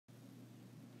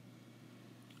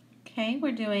Okay,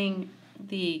 we're doing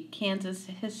the Kansas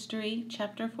History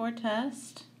Chapter 4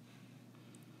 test.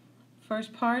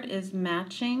 First part is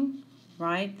matching.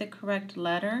 Write the correct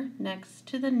letter next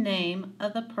to the name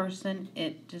of the person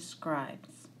it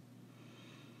describes.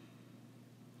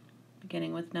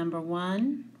 Beginning with number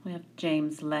 1, we have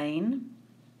James Lane.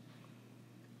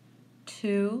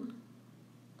 2,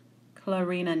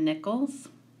 Clarina Nichols.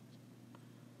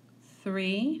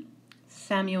 3,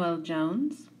 Samuel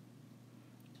Jones.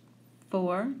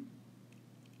 4,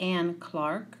 Ann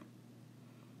Clark.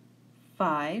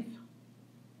 5,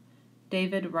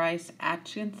 David Rice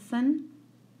Atkinson.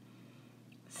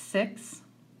 6,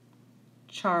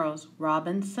 Charles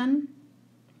Robinson.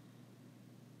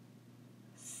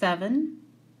 7,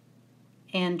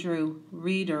 Andrew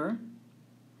Reeder.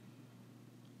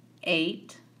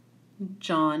 8,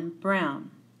 John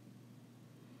Brown.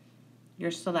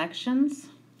 Your selections.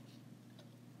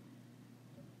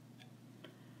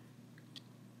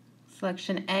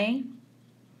 Selection A,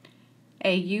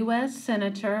 U.S.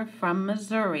 Senator from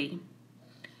Missouri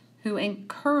who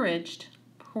encouraged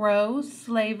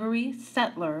pro-slavery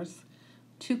settlers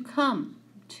to come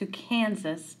to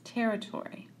Kansas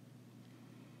Territory.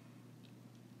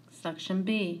 Selection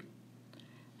B,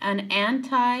 an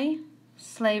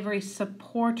anti-slavery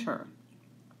supporter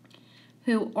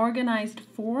who organized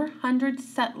 400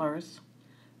 settlers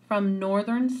from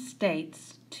northern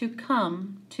states to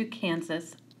come to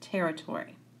Kansas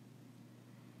Territory.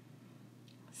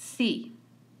 C,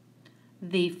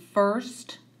 the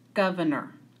first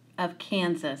governor of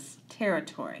Kansas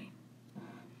Territory.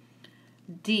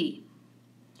 D,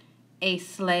 a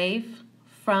slave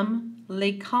from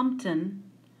Lecompton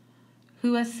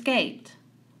who escaped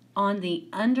on the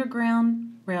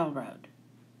Underground Railroad.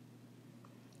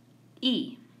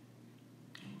 E,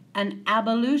 an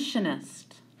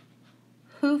abolitionist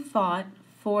who fought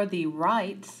for the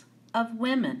rights of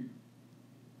women.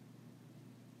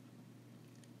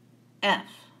 F,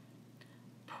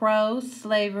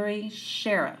 pro-slavery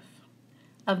sheriff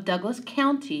of Douglas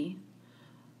County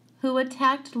who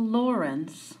attacked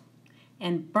Lawrence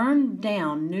and burned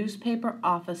down newspaper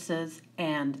offices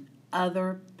and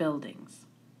other buildings.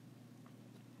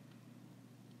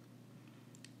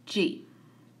 G,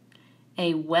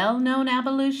 a well-known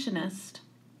abolitionist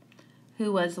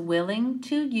who was willing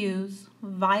to use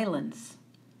violence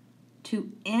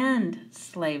to end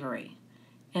slavery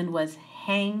and was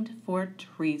hanged for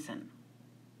treason.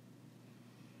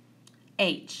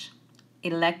 H,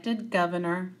 elected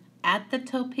governor at the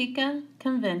Topeka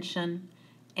Convention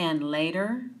and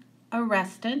later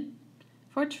arrested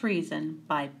for treason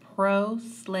by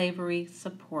pro-slavery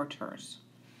supporters.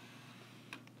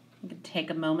 You can take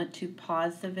a moment to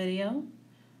pause the video.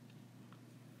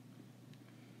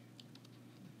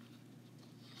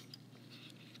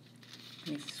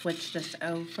 Let me switch this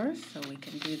over so we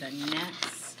can do the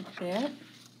next bit.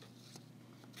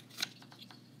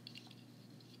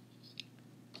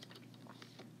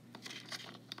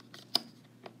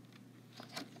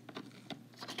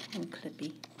 Oh,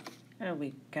 clippy. There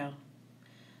we go.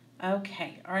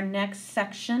 Okay, our next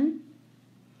section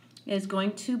is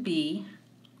going to be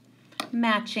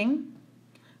matching.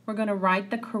 We're going to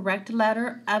write the correct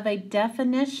letter of a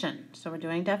definition. So we're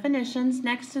doing definitions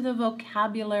next to the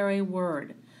vocabulary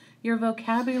word. Your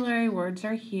vocabulary words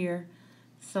are here,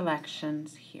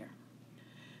 selections here.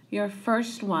 Your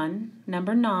first one,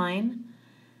 number 9,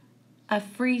 a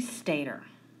free stater.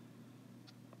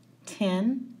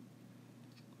 10,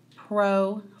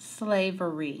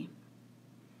 pro-slavery.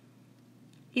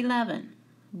 11,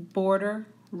 border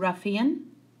ruffian.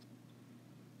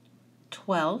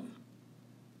 12,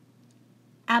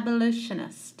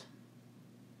 abolitionist.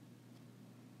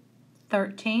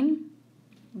 13,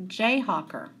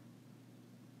 jayhawker.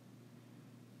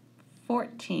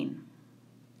 14,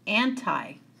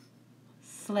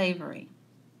 anti-slavery.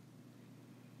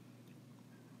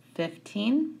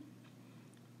 15,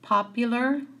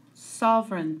 popular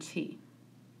sovereignty.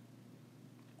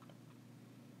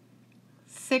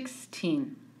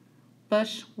 16,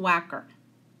 bushwhacker.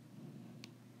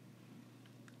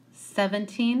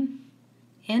 17,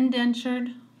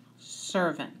 indentured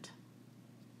servant.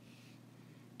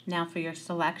 Now for your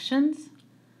selections.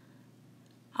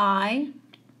 I,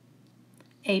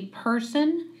 a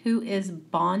person who is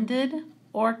bonded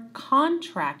or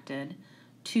contracted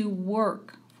to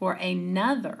work for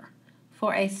another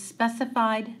for a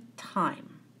specified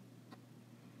time.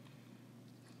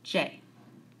 J,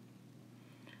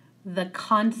 the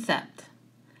concept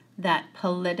that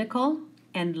political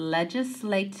and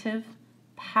legislative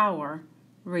power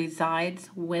resides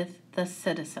with the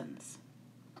citizens.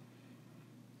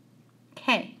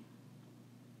 K,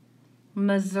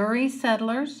 Missouri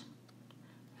settlers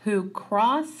who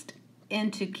crossed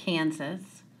into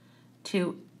Kansas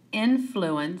to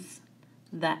influence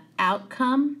the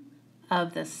outcome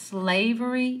of the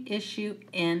slavery issue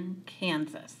in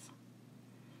Kansas.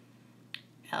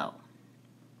 L.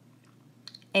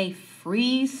 A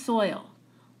free soil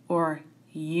or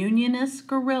Unionist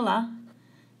guerrilla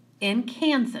in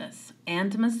Kansas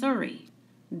and Missouri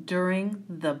during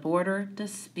the border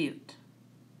dispute.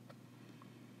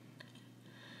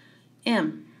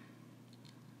 M.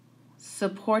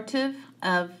 Supportive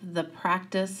of the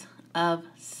practice of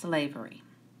slavery.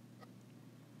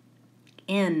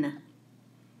 N.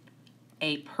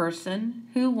 A person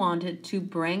who wanted to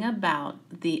bring about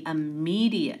the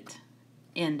immediate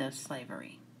end of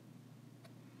slavery.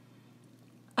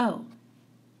 O.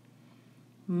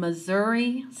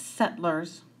 Missouri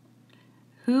settlers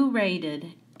who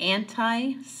raided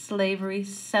anti-slavery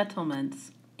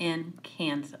settlements in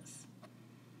Kansas.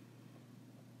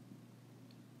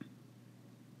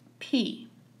 P.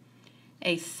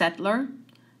 A settler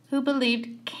who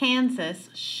believed Kansas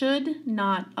should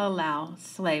not allow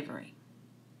slavery.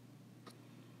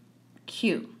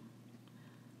 Q.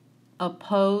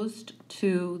 Opposed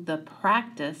to the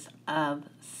practice of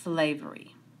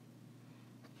slavery.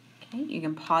 Okay, you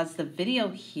can pause the video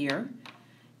here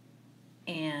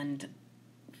and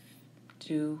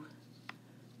do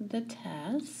the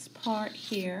test part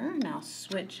here. Now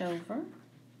switch over.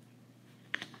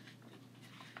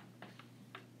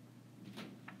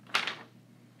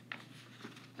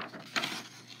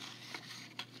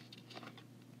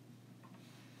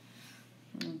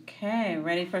 Okay,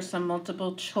 ready for some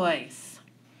multiple choice.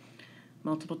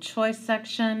 Multiple choice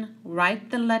section,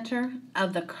 write the letter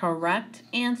of the correct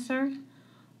answer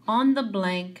on the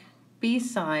blank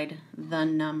beside the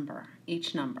number,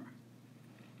 each number.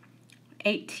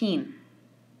 18.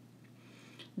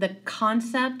 The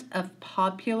concept of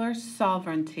popular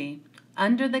sovereignty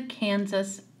under the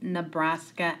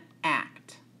Kansas-Nebraska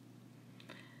Act.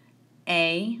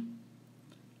 A.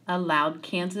 Allowed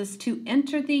Kansas to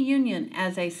enter the Union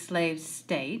as a slave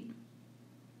state.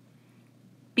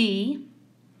 B.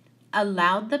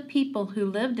 Allowed the people who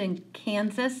lived in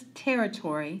Kansas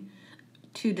Territory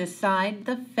to decide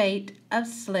the fate of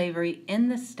slavery in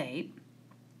the state.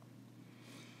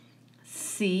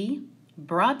 C.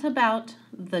 Brought about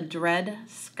the Dred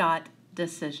Scott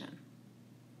decision.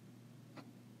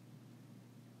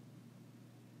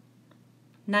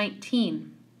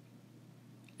 19.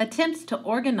 Attempts to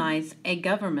organize a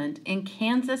government in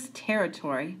Kansas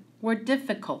Territory were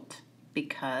difficult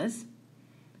because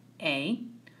A.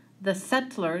 The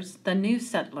new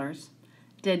settlers,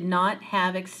 did not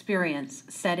have experience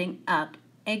setting up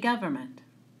a government.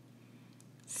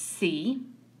 C.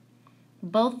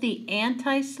 Both the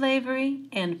anti-slavery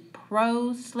and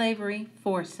pro-slavery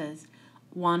forces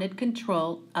wanted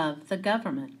control of the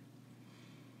government.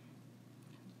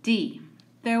 D.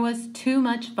 There was too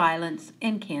much violence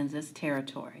in Kansas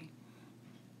Territory.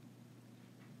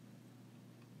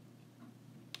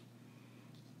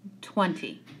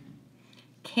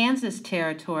 Kansas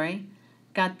Territory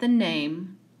got the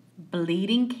name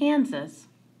Bleeding Kansas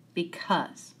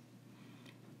because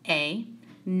A.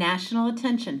 National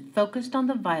attention focused on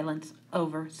the violence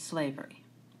over slavery.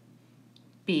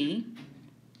 B.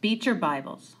 Beecher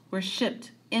Bibles were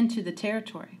shipped into the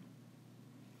territory.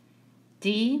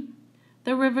 D.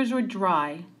 The rivers were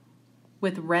dry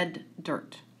with red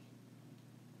dirt.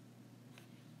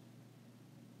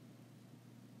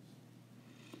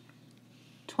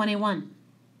 21.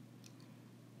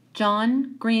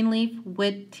 John Greenleaf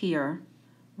Whittier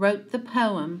wrote the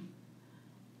poem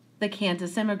The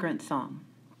Kansas Immigrant Song.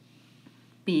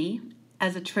 B.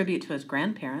 As a tribute to his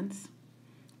grandparents.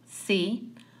 C.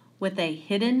 With a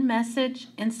hidden message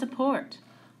in support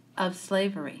of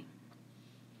slavery.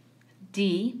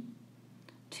 D.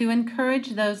 To encourage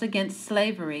those against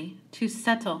slavery to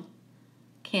settle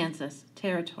Kansas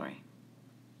Territory.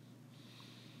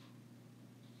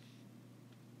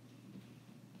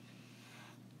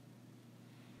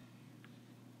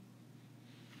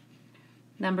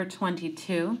 Number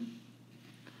 22.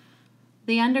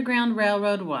 The Underground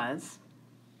Railroad was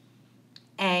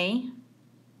A.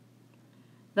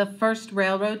 The first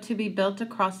railroad to be built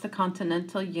across the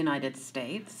continental United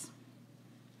States.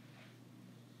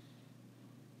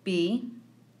 B.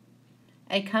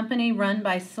 A company run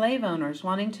by slave owners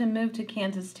wanting to move to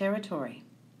Kansas Territory.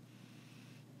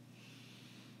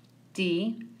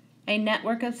 D. A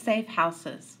network of safe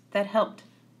houses that helped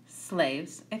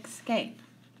slaves escape.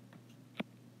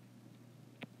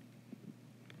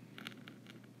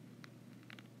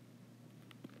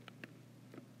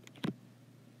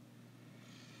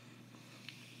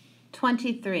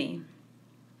 23.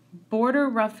 Border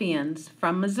ruffians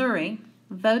from Missouri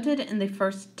voted in the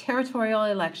first territorial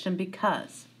election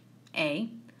because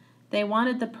A. They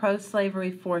wanted the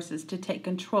pro-slavery forces to take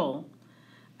control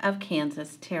of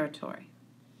Kansas territory.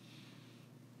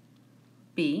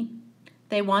 B.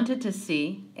 They wanted to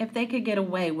see if they could get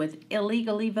away with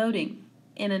illegally voting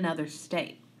in another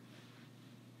state.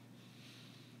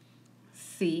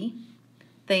 C.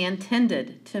 They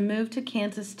intended to move to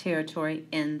Kansas territory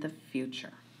in the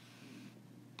future.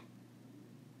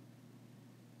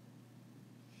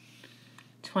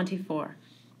 '24.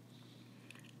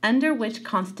 Under which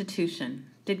constitution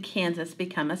did Kansas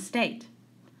become a state?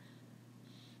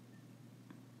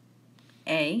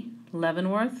 A.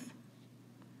 Leavenworth.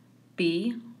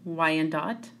 B.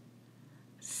 Wyandotte.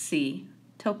 C.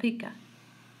 Topeka.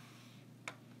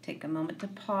 Take a moment to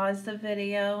pause the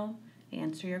video,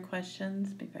 answer your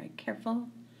questions, be very careful.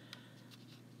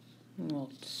 And we'll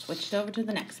switch it over to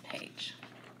the next page.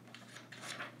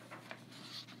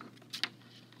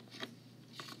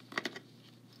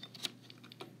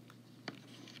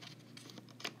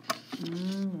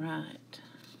 All right,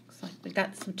 looks like we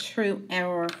got some true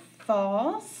or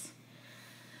false.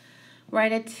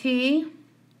 Write a T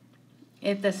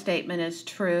if the statement is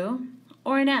true,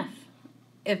 or an F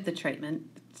if the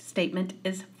statement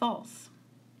is false.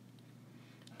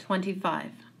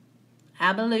 25.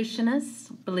 Abolitionists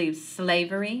believe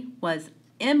slavery was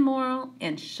immoral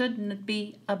and shouldn't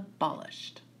be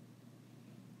abolished.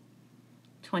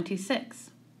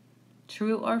 26.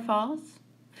 True or false?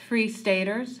 Free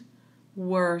staters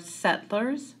were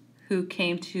settlers who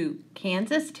came to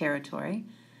Kansas territory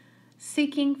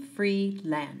seeking free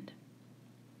land.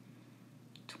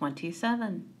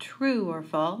 27. True or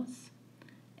false?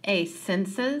 A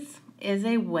census is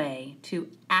a way to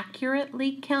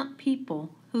accurately count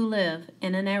people who live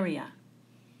in an area.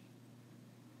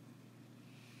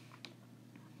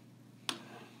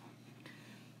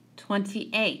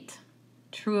 28.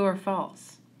 True or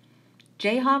false?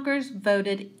 Jayhawkers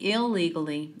voted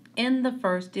illegally in the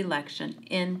first election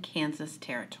in Kansas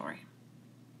territory.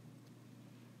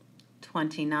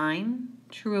 29.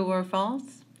 True or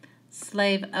false?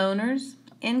 Slave owners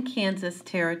in Kansas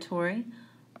territory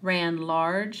ran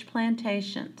large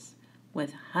plantations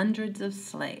with hundreds of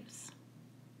slaves.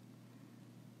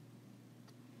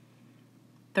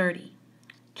 30.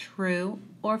 True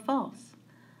or false?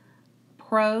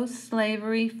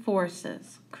 Pro-slavery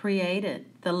forces created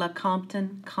the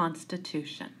Lecompton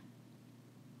Constitution.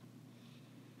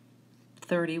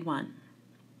 31.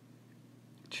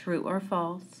 True or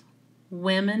false?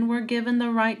 Women were given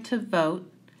the right to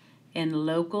vote in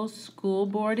local school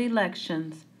board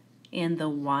elections in the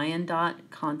Wyandotte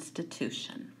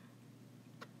Constitution.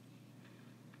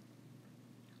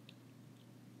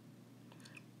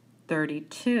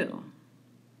 '32.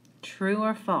 True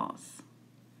or false?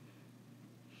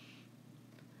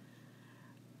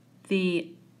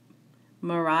 The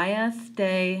Marias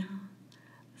de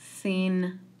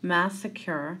Seine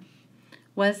massacre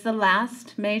was the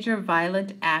last major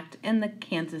violent act in the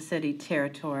Kansas City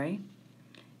territory,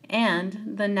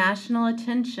 and the national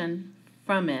attention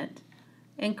from it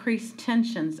increased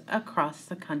tensions across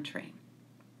the country.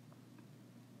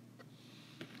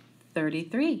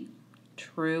 33.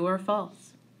 True or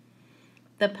false?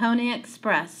 The Pony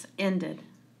Express ended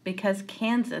because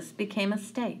Kansas became a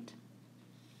state.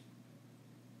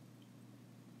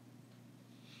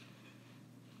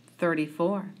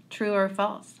 34. True or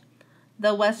false?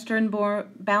 The western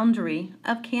boundary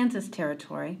of Kansas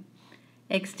territory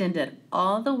extended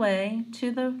all the way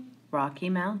to the Rocky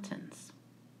Mountains.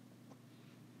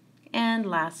 And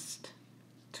last,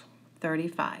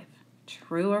 35.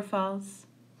 True or false?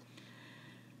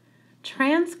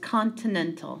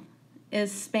 Transcontinental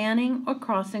is spanning or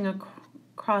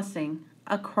crossing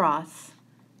across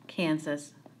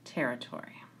Kansas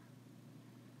territory.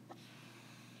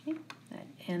 Okay, that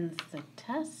ends the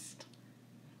test.